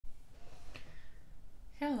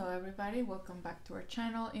Hello everybody, welcome back to our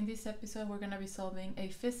channel. In this episode we're going to be solving a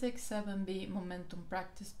Physics 7B momentum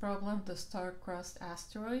practice problem, the star-crossed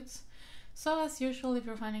asteroids. So as usual, if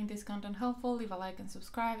you're finding this content helpful, leave a like and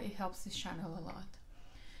subscribe, it helps this channel a lot.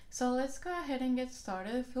 So let's go ahead and get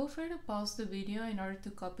started. Feel free to pause the video in order to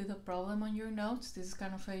copy the problem on your notes. This is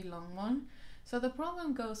kind of a long one. So the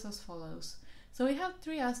problem goes as follows. So we have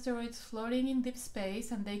three asteroids floating in deep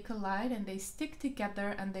space and they collide and they stick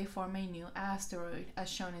together and they form a new asteroid as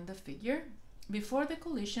shown in the figure. Before the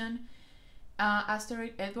collision,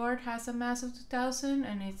 asteroid Edward has a mass of 2000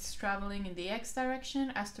 and it's traveling in the x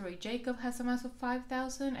direction. Asteroid Jacob has a mass of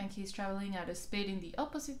 5000 and he's traveling at a speed in the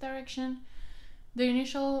opposite direction. The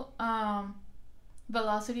initial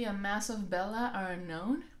velocity and mass of Bella are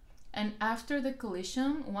unknown, and after the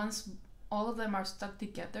collision, once all of them are stuck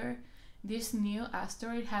together, this new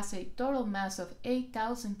asteroid has a total mass of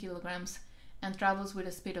 8,000 kilograms and travels with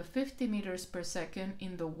a speed of 50 meters per second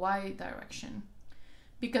in the y direction.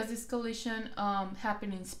 Because this collision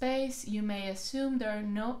happened in space, you may assume there are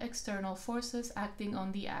no external forces acting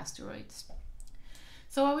on the asteroids.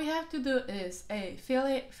 So what we have to do is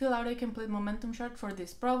fill out a complete momentum chart for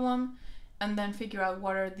this problem, and then figure out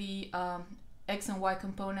what are the x and y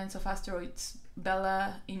components of asteroids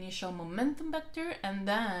Bella initial momentum vector, and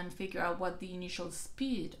then figure out what the initial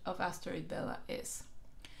speed of asteroid Bella is.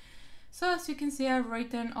 So as you can see, I've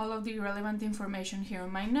written all of the relevant information here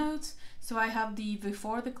in my notes. So I have the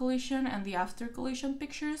before the collision and the after collision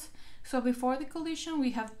pictures. So before the collision,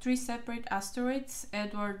 we have three separate asteroids,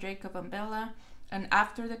 Edward, Jacob, and Bella. And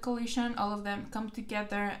after the collision, all of them come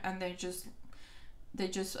together and they just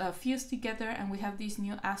fuse together, and we have this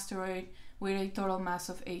new asteroid with a total mass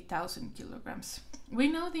of 8,000 kilograms. We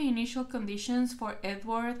know the initial conditions for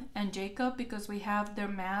Edward and Jacob because we have their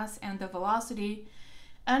mass and the velocity,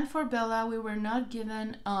 and for Bella we were not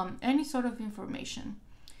given any sort of information.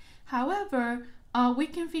 However, we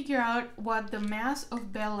can figure out what the mass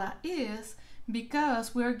of Bella is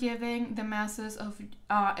because we're giving the masses of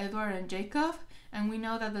Edward and Jacob, and we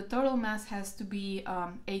know that the total mass has to be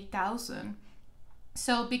 8,000.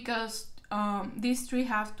 So because these three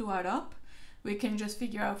have to add up, we can just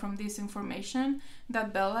figure out from this information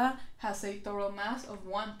that Bella has a total mass of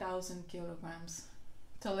 1,000 kilograms.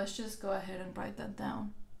 So let's just go ahead and write that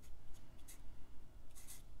down.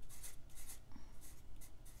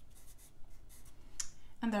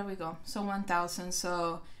 And there we go. So 1,000.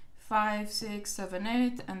 So 5, 6, 7,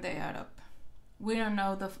 8, and they add up. We don't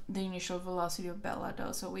know the initial velocity of Bella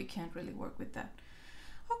though, so we can't really work with that.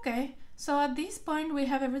 Okay, so at this point we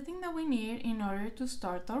have everything that we need in order to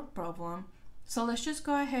start our problem. So let's just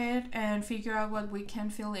go ahead and figure out what we can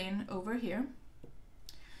fill in over here.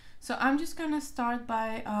 So I'm just gonna start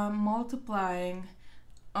by multiplying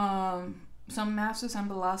some masses and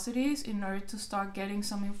velocities in order to start getting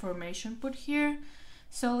some information put here.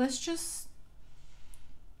 So let's just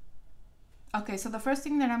okay, so the first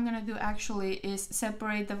thing that I'm gonna do actually is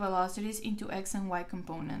separate the velocities into x and y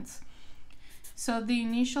components. So the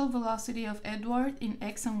initial velocity of Edward in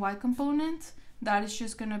x and y components, that is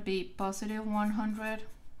just gonna be positive 100,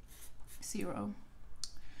 0.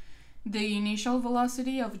 The initial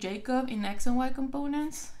velocity of Jacob in x and y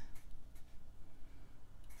components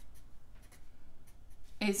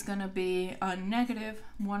is gonna be a negative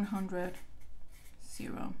 100,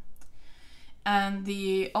 0. And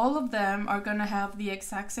all of them are gonna have the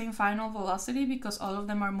exact same final velocity because all of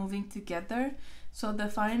them are moving together. So the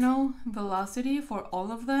final velocity for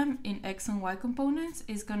all of them in x and y components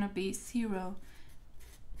is gonna be 0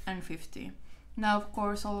 and 50. Now of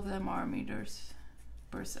course all of them are meters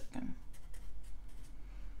per second.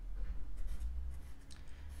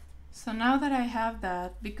 So now that I have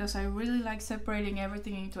that, because I really like separating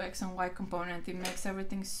everything into x and y component, it makes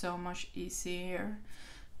everything so much easier,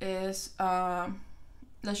 is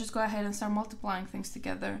let's just go ahead and start multiplying things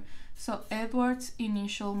together. So Edward's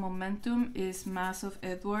initial momentum is mass of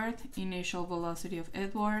Edward, initial velocity of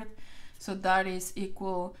Edward. So that is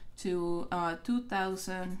equal to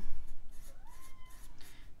 2,000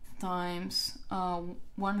 times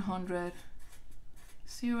 100,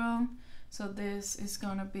 0. So this is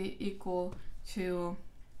gonna be equal to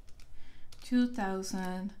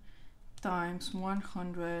 2,000 times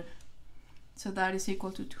 100. So that is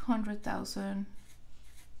equal to 200,000.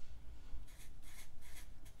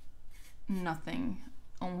 Nothing.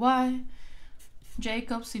 On y,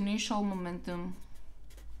 Jacob's initial momentum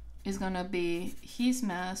is gonna be his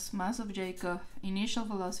mass of Jacob, initial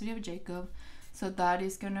velocity of Jacob. So that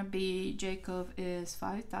is gonna be, Jacob is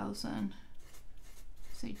 5,000,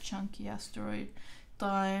 it's a chunky asteroid,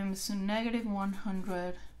 times negative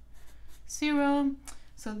 100, 0.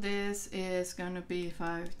 So this is going to be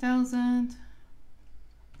 5,000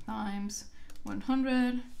 times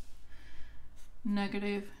 100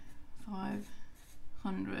 negative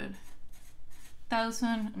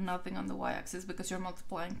 500,000, nothing on the y-axis because you're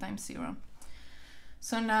multiplying times 0.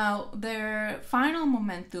 So now their final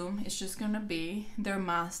momentum is just going to be their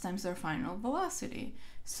mass times their final velocity.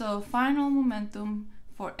 So final momentum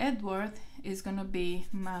for Edward is going to be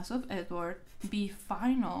mass of Edward be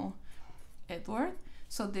final Edward.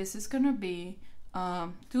 So this is going to be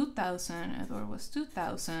 2,000, Edward was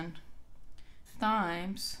 2,000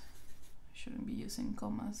 times, I shouldn't be using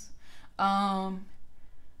commas, final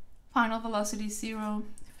velocity 0,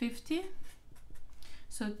 50.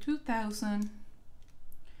 So 2,000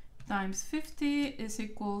 times 50 is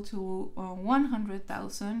equal to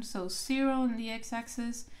 100,000. So 0 on the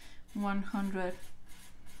x-axis,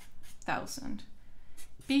 100,000.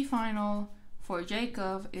 P final for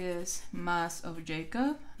Jacob is mass of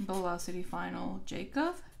Jacob, velocity final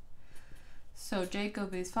Jacob. So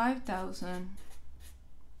Jacob is 5,000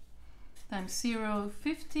 times 0,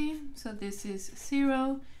 50. So this is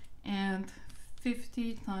 0, and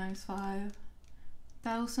 50 times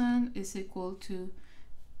 5,000 is equal to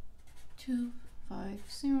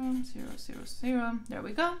 250,000. There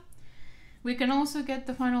we go. We can also get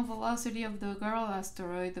the final velocity of the girl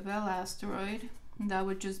asteroid, the Bella asteroid. That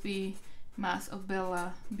would just be mass of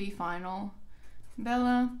Bella, B final.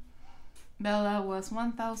 Bella was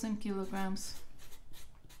 1,000 kilograms.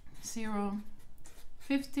 0,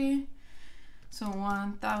 50. So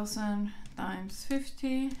 1,000 times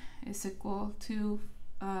 50 is equal to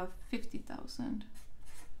 50,000.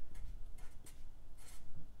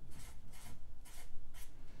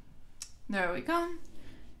 There we go.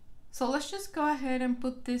 So let's just go ahead and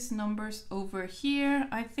put these numbers over here.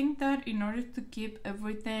 I think that in order to keep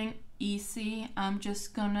everything easy, I'm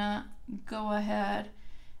just gonna go ahead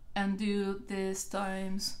and do this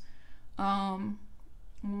times 1,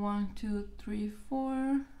 2, 3,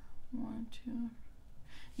 4, 1, 2,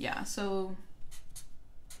 yeah, so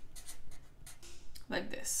like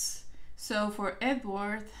this. So for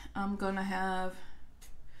Edward, I'm gonna have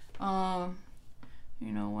 1,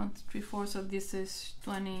 2, 3, 4, so this is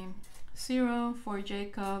 20, 0. For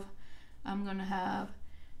Jacob, I'm gonna have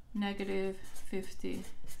negative 50,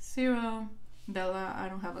 0. Bella, I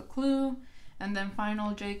don't have a clue. And then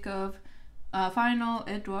final Jacob, final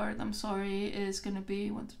Edward, I'm sorry, is gonna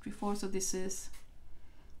be 1, 2, 3, 4, so this is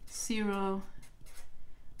 0,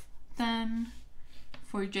 10.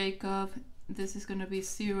 For Jacob, this is gonna be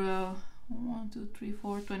 0, 1, 2, 3,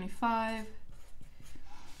 4, 25.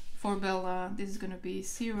 For Bella, this is gonna be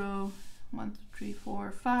 0, 1, 2, 3,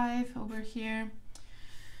 4, 5 over here.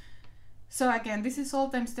 So again, this is all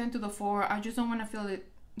times 10 to the 4. I just don't want to fill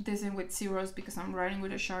this in with zeros because I'm writing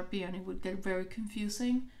with a Sharpie and it would get very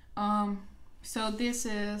confusing. So this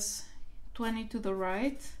is 20 to the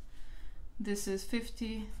right. This is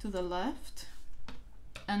 50 to the left.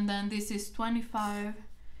 And then this is 25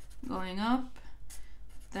 going up,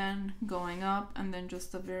 then going up, and then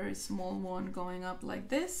just a very small one going up like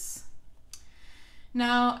this.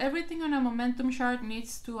 Now everything on a momentum chart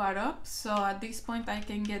needs to add up, so at this point I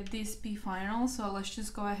can get this P final, so let's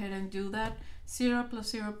just go ahead and do that. 0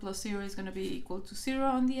 plus 0 plus 0 is going to be equal to 0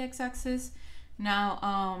 on the x-axis.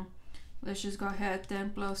 Now let's just go ahead,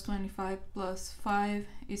 10 plus 25 plus 5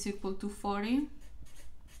 is equal to 40,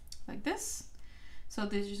 like this. So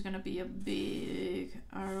this is going to be a big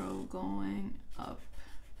arrow going up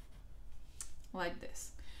like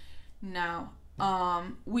this. Now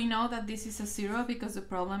we know that this is a 0 because the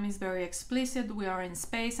problem is very explicit. We are in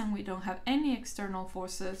space and we don't have any external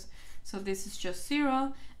forces, so this is just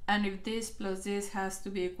 0. And if this plus this has to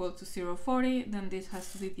be equal to 0, 40, then this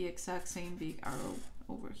has to be the exact same big arrow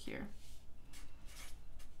over here.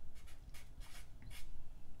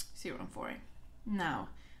 0 and 40. Now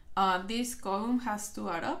this column has to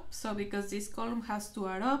add up, so because this column has to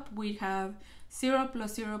add up, we have 0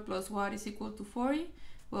 plus 0 plus what is equal to 40.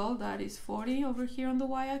 Well, that is 40 over here on the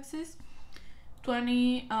y-axis.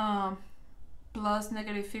 20 plus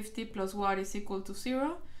negative 50 plus what is equal to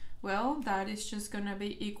 0. Well, that is just gonna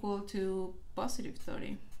be equal to positive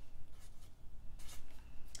 30.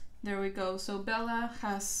 There we go. So Bella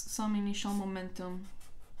has some initial momentum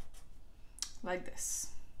like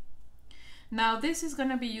this. Now this is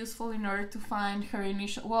gonna be useful in order to find her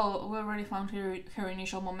initial, well, we already found her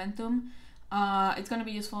initial momentum. It's going to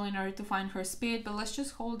be useful in order to find her speed, but let's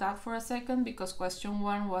just hold that for a second because question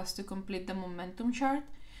 1 was to complete the momentum chart.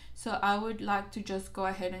 So I would like to just go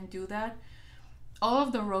ahead and do that. All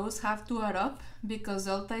of the rows have to add up because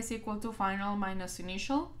delta is equal to final minus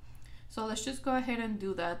initial. So let's just go ahead and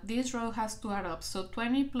do that. This row has to add up. So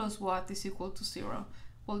 20 plus what is equal to 0?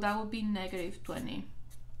 Well, that would be negative 20.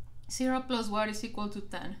 0 plus what is equal to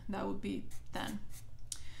 10? That would be 10.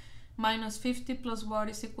 Minus 50 plus what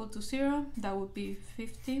is equal to 0? That would be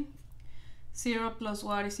 50. 0 plus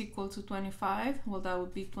what is equal to 25? Well, that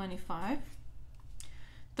would be 25.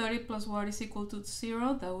 30 plus what is equal to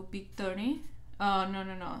 0? That would be 30.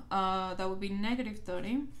 That would be negative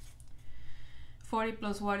 30. 40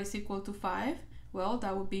 plus what is equal to 5? Well,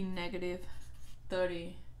 that would be negative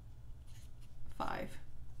 35.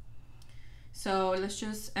 So let's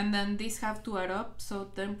just, and then these have to add up.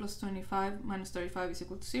 So 10 plus 25 minus 35 is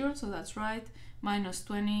equal to 0. So that's right. Minus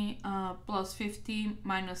 20 plus 50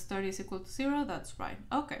 minus 30 is equal to 0. That's right.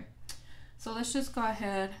 Okay. So let's just go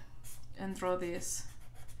ahead and draw this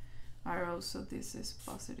arrow. So this is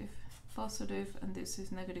positive, positive, and this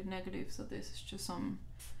is negative, negative. So this is just some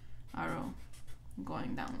arrow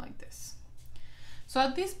going down like this. So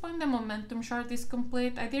at this point the momentum chart is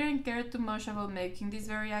complete. I didn't care too much about making this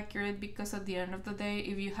very accurate because at the end of the day,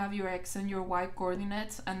 if you have your x and your y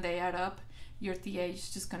coordinates and they add up, your TA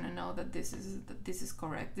is just gonna know that this is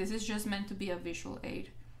correct. This is just meant to be a visual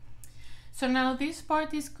aid. So now this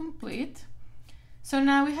part is complete. So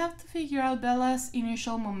now we have to figure out Bella's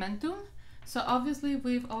initial momentum. So obviously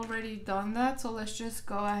we've already done that. So let's just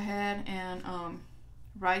go ahead and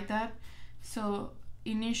write that. So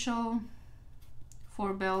initial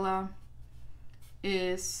for Bella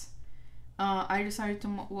is, I decided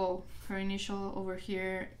to, well, her initial over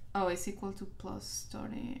here, oh, is equal to plus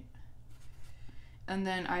 30. And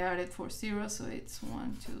then I added 4 zeros, so it's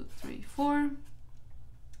 1, 2, 3, 4.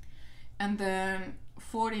 And then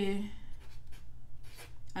 40,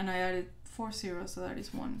 and I added 4 zeros, so that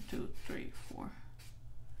is 1, 2, 3, 4.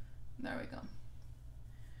 There we go.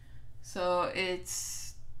 So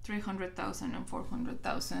it's 300,000 and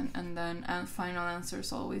 400,000, and then final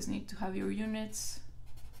answers always need to have your units.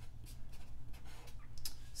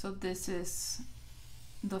 So this is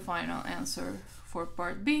the final answer for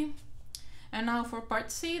part B. And now for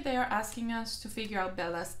part C, they are asking us to figure out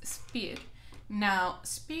Bella's speed. Now,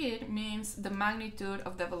 speed means the magnitude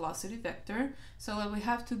of the velocity vector. So what we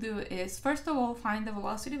have to do is, first of all, find the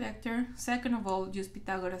velocity vector. Second of all, use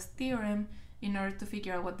Pythagoras theorem in order to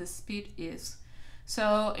figure out what the speed is.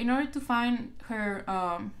 So in order to find her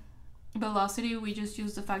velocity, we just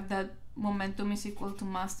use the fact that momentum is equal to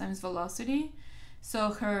mass times velocity.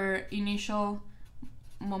 So her initial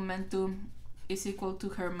momentum is equal to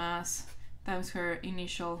her mass times her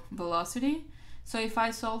initial velocity. So if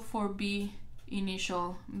I solve for B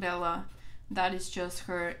initial Bella, that is just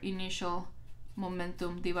her initial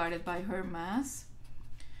momentum divided by her mass.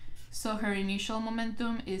 So her initial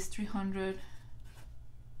momentum is 300,000.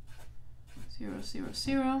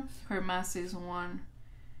 Her mass is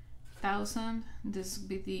 1,000. This will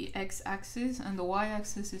be the x-axis, and the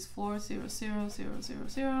y-axis is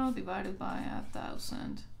 400,000 divided by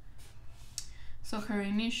 1,000. So her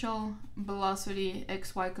initial velocity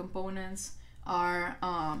xy components are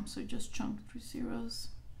so just chunk 3 zeros,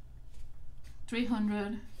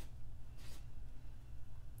 300,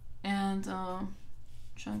 and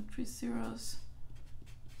chunk 3 zeros,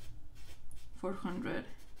 400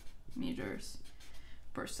 meters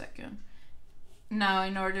per second. Now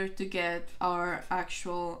in order to get our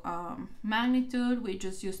actual magnitude, we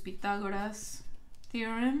just use Pythagoras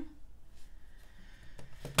theorem.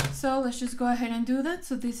 So let's just go ahead and do that.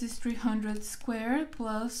 So this is 300 squared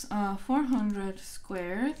plus 400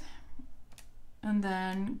 squared, and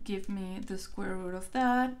then give me the square root of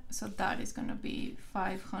that. So that is going to be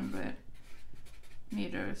 500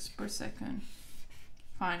 meters per second.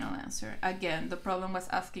 Final answer. Again, the problem was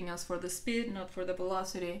asking us for the speed, not for the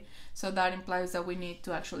velocity. So that implies that we need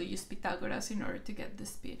to actually use Pythagoras in order to get the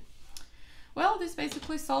speed. Well, this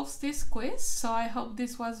basically solves this quiz, so I hope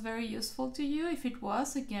this was very useful to you. If it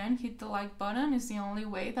was, again, hit the like button. It's the only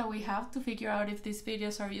way that we have to figure out if these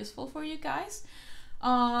videos are useful for you guys.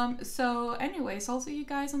 So anyways, I'll see you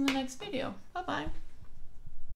guys on the next video. Bye bye.